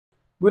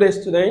Good day,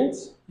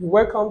 students.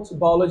 Welcome to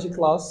biology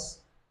class.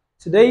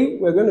 Today,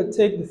 we're going to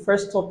take the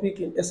first topic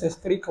in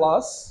SS3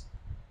 class,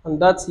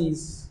 and that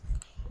is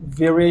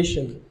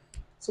variation.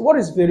 So what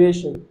is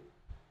variation?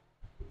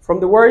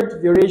 From the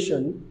word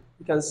variation,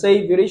 you can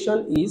say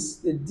variation is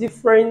the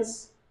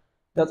difference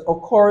that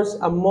occurs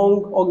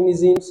among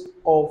organisms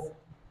of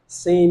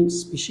same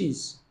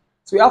species.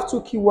 So we have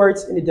two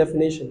keywords in the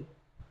definition.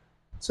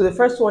 So the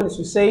first one is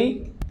to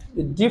say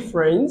the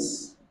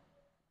difference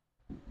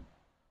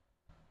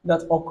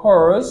that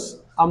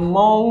occurs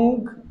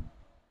among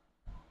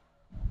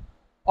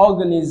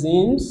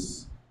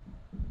organisms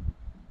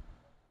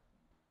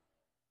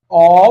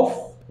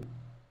of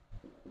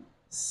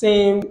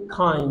same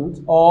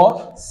kind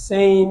or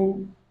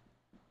same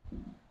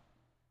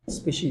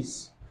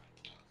species.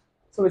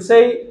 So we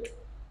say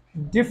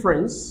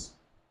difference.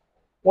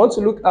 Want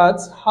to look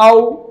at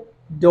how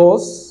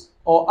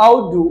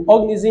do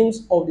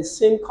organisms of the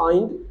same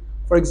kind,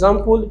 for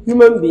example,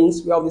 human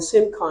beings, we have the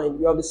same kind,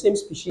 we have the same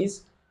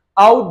species.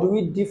 How do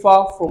we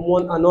differ from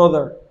one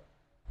another?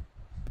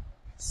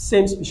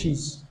 Same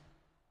species.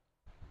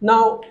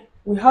 Now,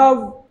 we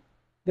have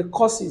the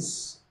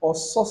causes or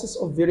sources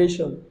of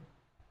variation.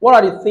 What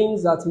are the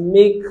things that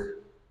make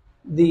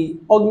the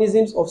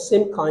organisms of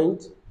same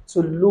kind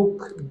to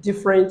look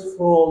different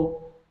from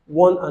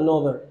one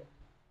another?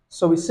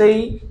 So we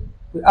say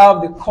we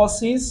have the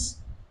causes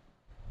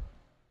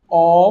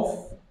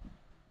of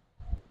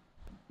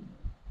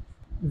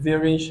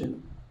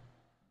variation.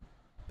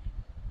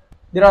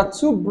 There are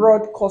two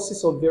broad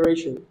causes of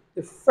variation.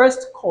 The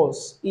first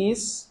cause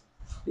is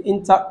the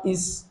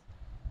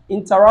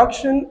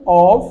interaction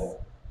of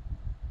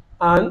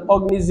an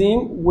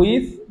organism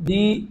with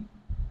the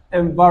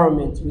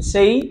environment. We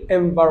say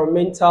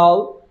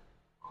environmental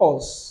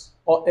cause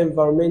or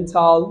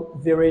environmental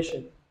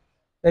variation.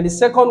 Then the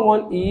second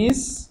one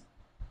is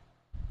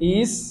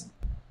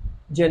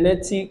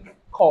genetic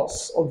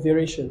cause of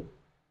variation.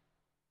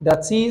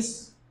 That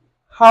is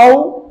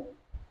how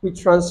we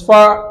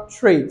transfer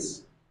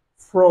traits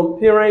from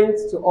parent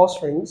to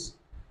offspring.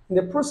 In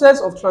the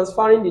process of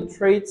transferring the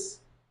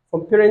traits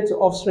from parent to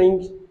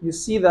offspring, you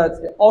see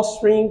that the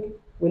offspring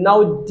will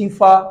now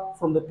differ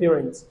from the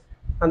parent.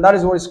 And that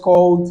is what is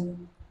called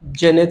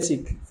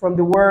genetic, from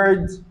the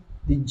word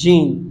the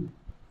gene.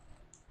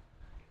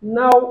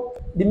 Now,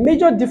 the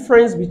major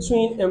difference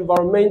between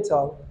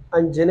environmental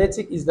and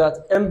genetic is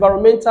that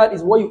environmental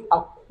is what you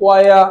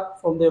acquire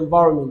from the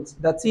environment.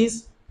 That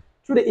is,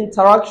 through the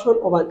interaction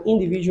of an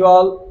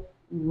individual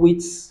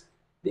with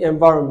the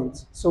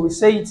environment. So we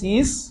say it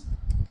is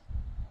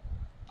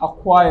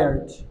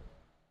acquired.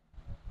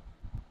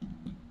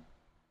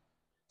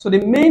 So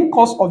the main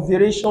cause of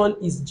variation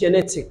is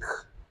genetic.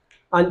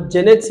 And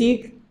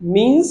genetic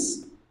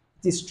means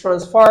it is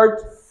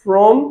transferred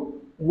from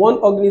one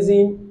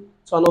organism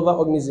to another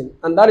organism.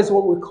 And that is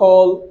what we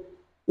call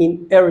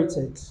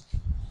inherited.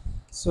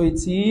 So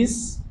it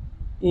is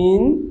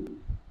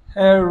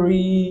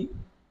inherited.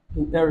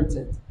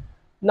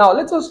 Now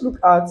let us look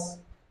at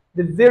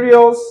the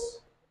various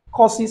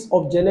causes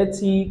of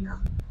genetic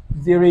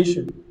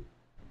variation.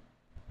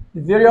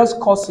 The various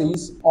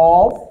causes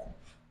of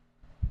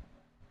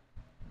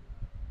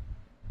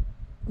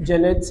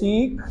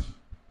genetic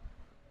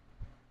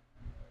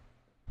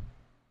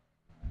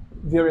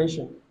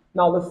variation.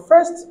 Now the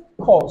first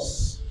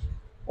cause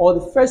or the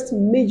first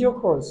major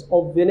cause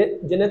of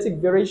genetic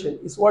variation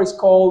is what is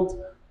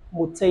called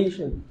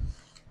mutation.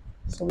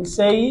 So we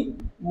say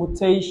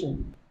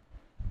mutation.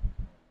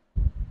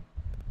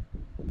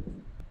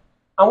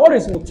 And what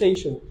is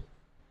mutation?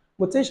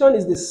 Mutation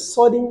is the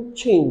sudden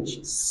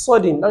change,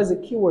 sudden, that is the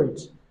key word,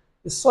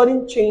 the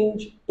sudden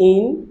change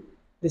in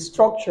the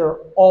structure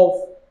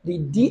of the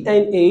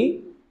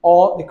DNA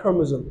or the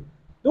chromosome.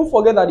 Don't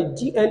forget that the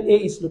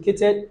DNA is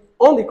located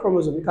on the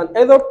chromosome. You can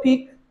either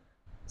pick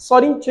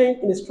sudden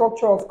change in the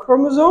structure of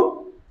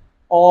chromosome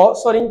or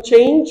sudden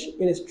change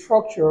in the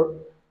structure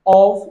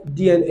of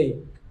DNA.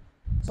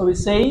 So we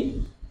say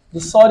the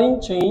sudden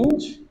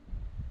change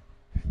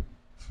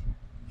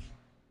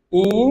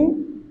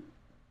in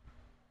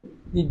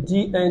the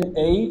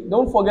DNA.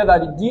 Don't forget that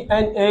the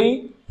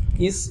DNA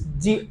is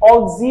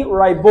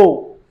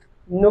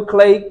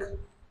deoxyribonucleic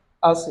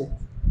acid.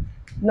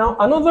 Now,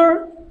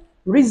 another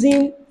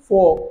reason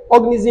for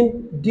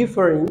organism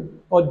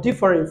differing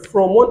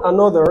from one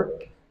another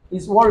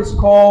is what is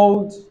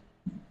called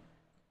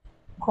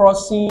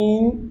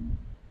crossing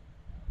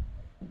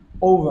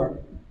over.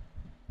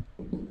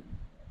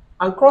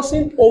 And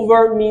crossing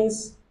over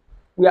means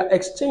we are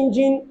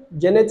exchanging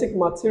genetic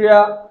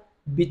material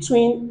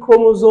between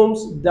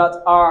chromosomes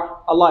that are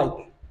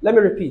alike. Let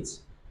me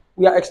repeat.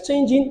 We are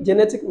exchanging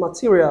genetic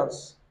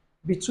materials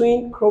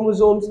between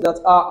chromosomes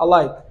that are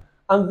alike.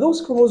 And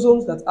those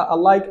chromosomes that are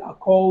alike are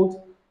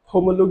called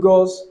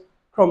homologous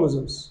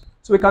chromosomes.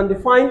 So we can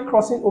define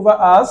crossing over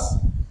as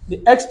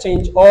the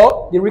exchange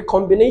or the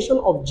recombination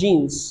of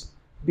genes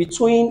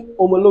between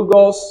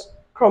homologous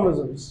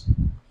chromosomes.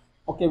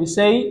 Okay, we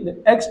say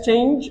the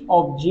exchange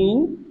of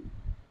gene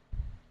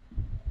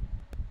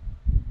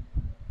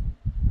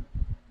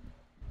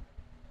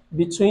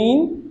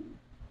between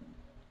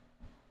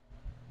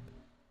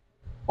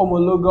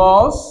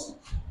homologous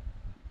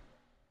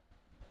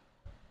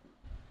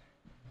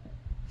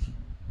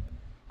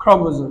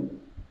chromosome.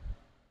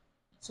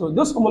 So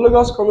those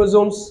homologous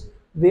chromosomes,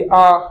 they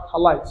are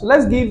alike. So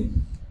let's give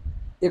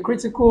a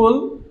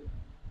critical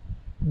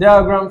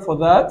diagram for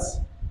that.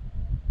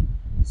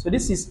 So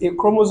this is a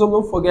chromosome,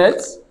 don't forget.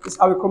 This is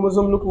how a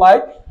chromosome look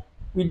like.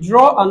 We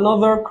draw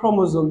another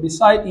chromosome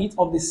beside it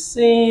of the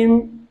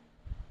same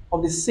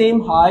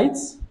height.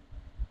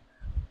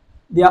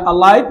 They are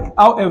alike.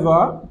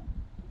 However,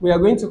 we are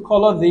going to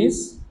color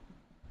this.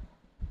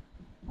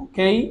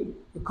 Okay,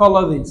 we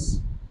color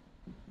this.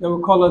 Then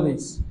we color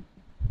this.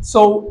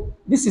 So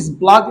this is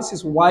black, this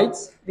is white.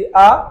 They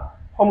are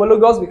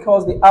homologous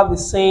because they have the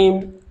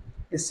same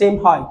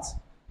height.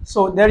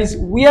 So there is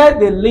where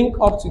they link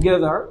up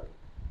together,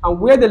 and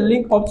where they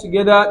link up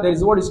together, there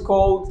is what is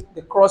called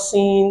the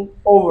crossing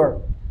over.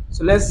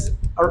 So let's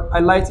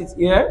highlight it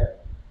here.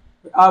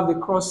 We have the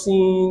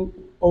crossing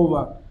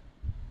over.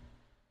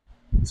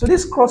 So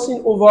this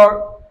crossing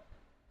over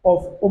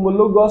of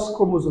homologous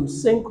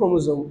chromosomes, same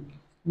chromosome,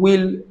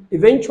 will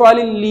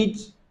eventually lead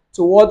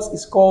to what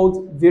is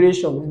called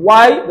variation.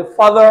 Why the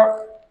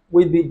father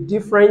will be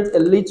different a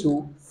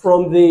little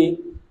from the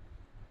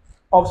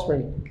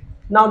offspring.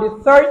 Now the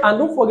third, and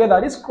don't forget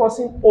that this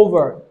crossing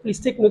over, please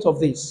take note of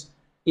this,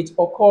 it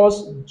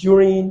occurs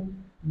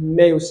during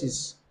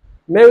meiosis.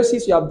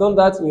 Meiosis, you have done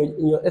that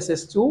in your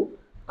SS2,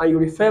 and you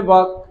refer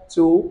back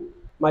to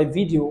my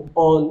video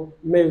on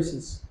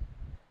meiosis.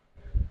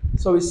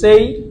 So we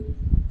say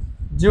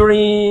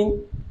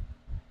during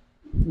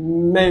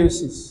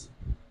meiosis.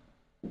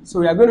 So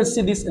we are going to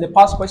see this in the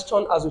past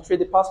question as we treat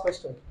the past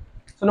question.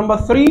 So number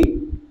 3,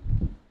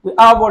 we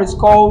have what is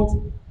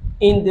called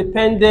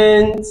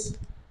independent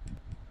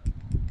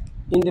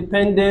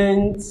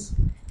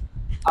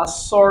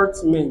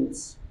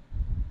assortment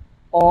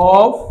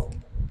of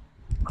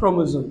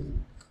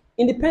chromosome.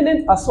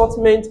 Independent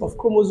assortment of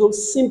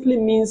chromosomes simply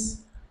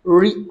means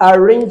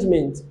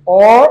rearrangement,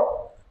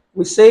 or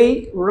we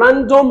say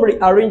random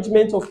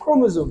rearrangement of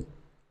chromosome.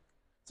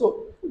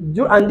 So,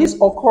 and this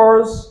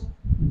occurs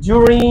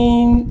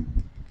during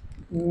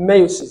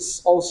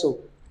meiosis also.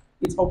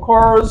 It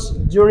occurs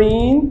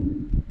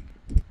during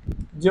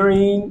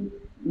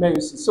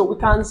meiosis. So we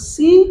can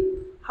see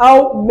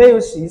how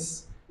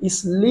meiosis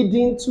is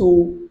leading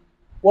to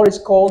what is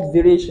called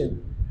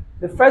variation.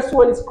 The first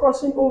one is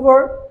crossing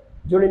over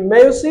during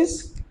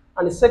meiosis,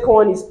 and the second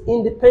one is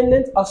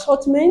independent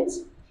assortment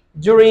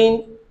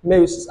during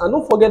meiosis. And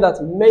don't forget that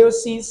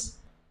meiosis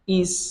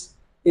is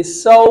a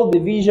cell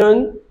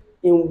division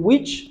in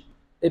which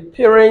a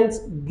parent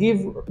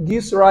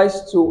gives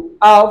rise to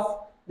half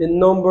the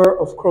number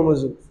of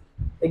chromosomes.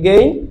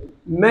 Again,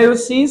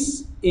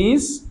 meiosis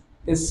is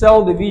a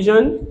cell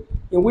division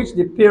in which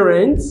the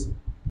parent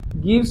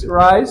gives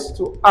rise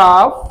to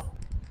half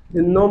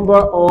the number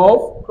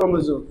of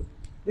chromosomes.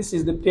 This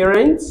is the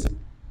parent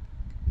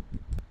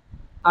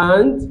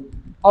and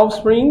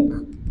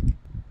offspring.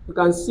 You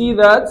can see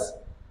that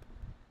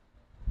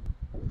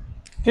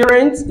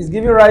parent is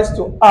giving rise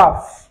to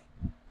half.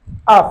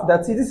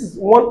 That is, this is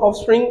one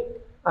offspring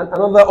and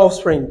another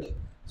offspring.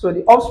 So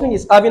the offspring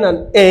is having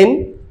an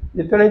N,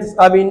 the parent is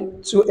having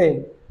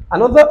 2N.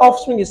 Another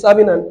offspring is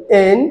having an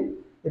N,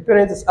 the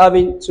parent is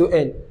having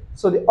 2N.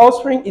 So the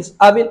offspring is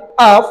having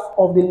half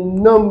of the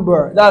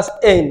number, that's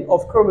N,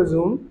 of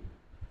chromosome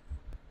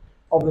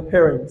of the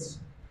parents.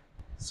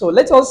 So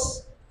let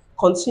us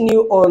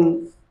continue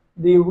on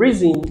the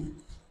reason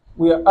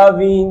we are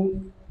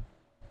having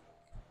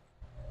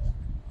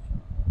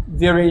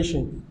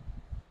variation.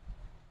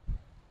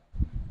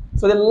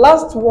 So the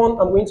last one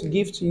I'm going to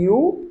give to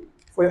you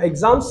for your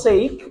exam's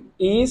sake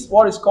is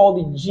what is called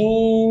the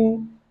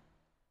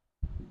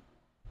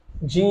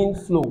gene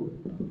flow.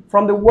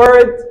 From the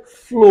word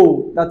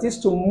flow, that is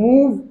to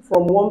move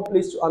from one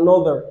place to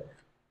another.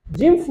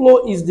 Gene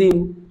flow is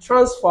the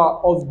transfer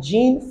of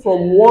gene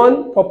from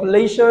one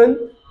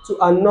population to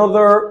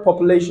another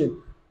population.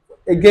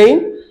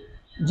 Again,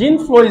 gene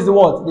flow is the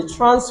what? The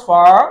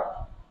transfer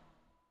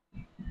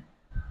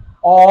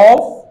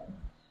of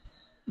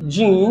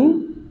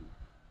gene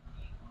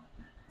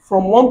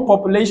from one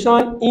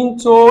population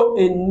into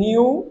a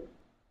new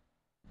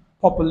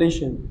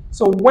population.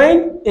 So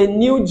when a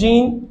new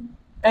gene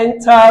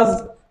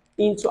enters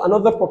into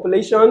another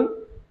population,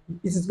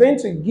 it is going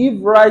to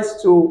give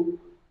rise to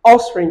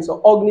offspring or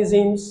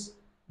organisms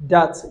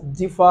that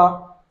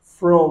differ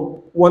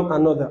from one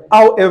another.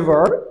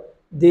 However,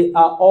 they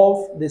are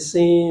of the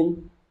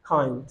same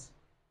kind.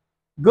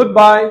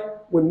 Goodbye.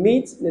 We'll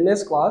meet in the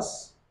next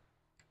class.